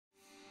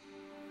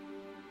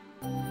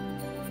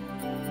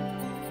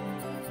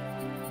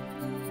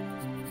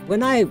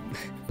when I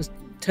was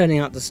turning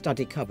out the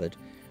study cupboard,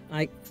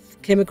 I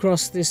came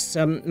across this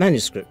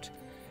manuscript,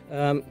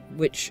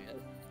 which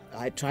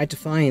I tried to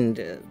find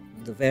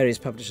the various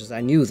publishers I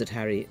knew that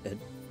Harry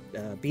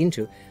had been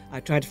to.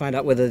 I tried to find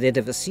out whether they'd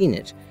ever seen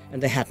it,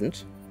 and they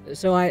hadn't.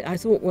 So I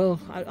thought, well,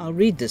 I'll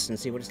read this and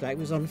see what it's like. It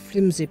was on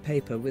flimsy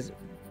paper with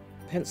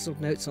penciled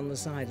notes on the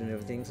side and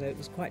everything, so it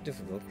was quite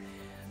difficult.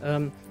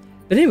 But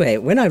anyway,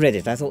 when I read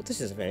it, I thought,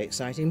 this is a very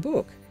exciting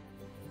book.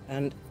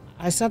 And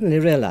I suddenly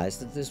realised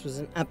that this was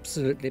an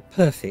absolutely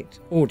perfect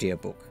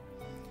audiobook.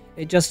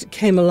 It just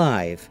came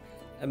alive.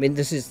 I mean,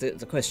 this is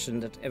the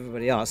question that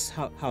everybody asks,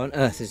 how on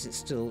earth is it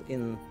still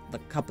in the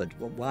cupboard?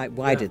 Well,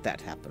 why did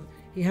that happen?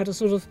 He had a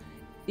sort of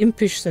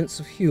impish sense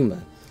of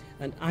humour,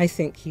 and I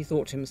think he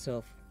thought to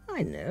himself,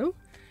 I know,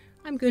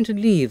 I'm going to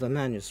leave a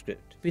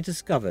manuscript to be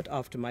discovered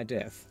after my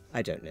death.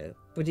 I don't know,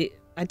 but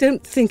I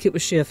don't think it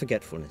was sheer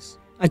forgetfulness.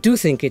 I do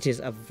think it is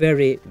a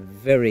very,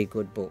 very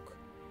good book.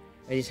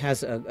 It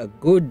has a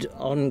good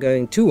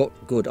ongoing, two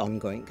good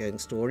ongoing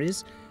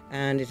stories,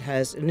 and it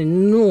has an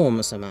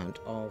enormous amount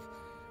of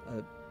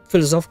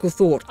philosophical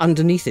thought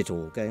underneath it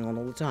all, going on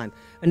all the time.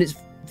 And it's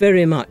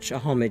very much a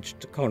homage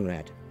to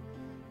Conrad,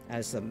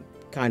 as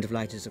kind of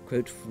light as a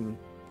quote from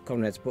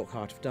Conrad's book,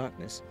 Heart of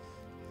Darkness.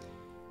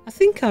 I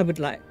think I would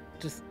like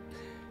to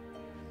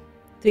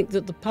think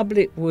that the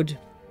public would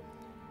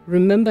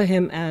remember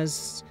him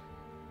as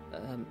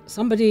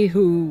somebody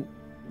who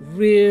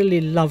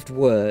really loved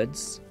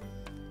words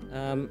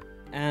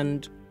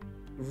and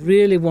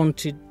really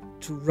wanted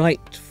to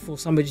write for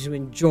somebody to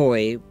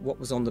enjoy what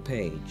was on the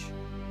page.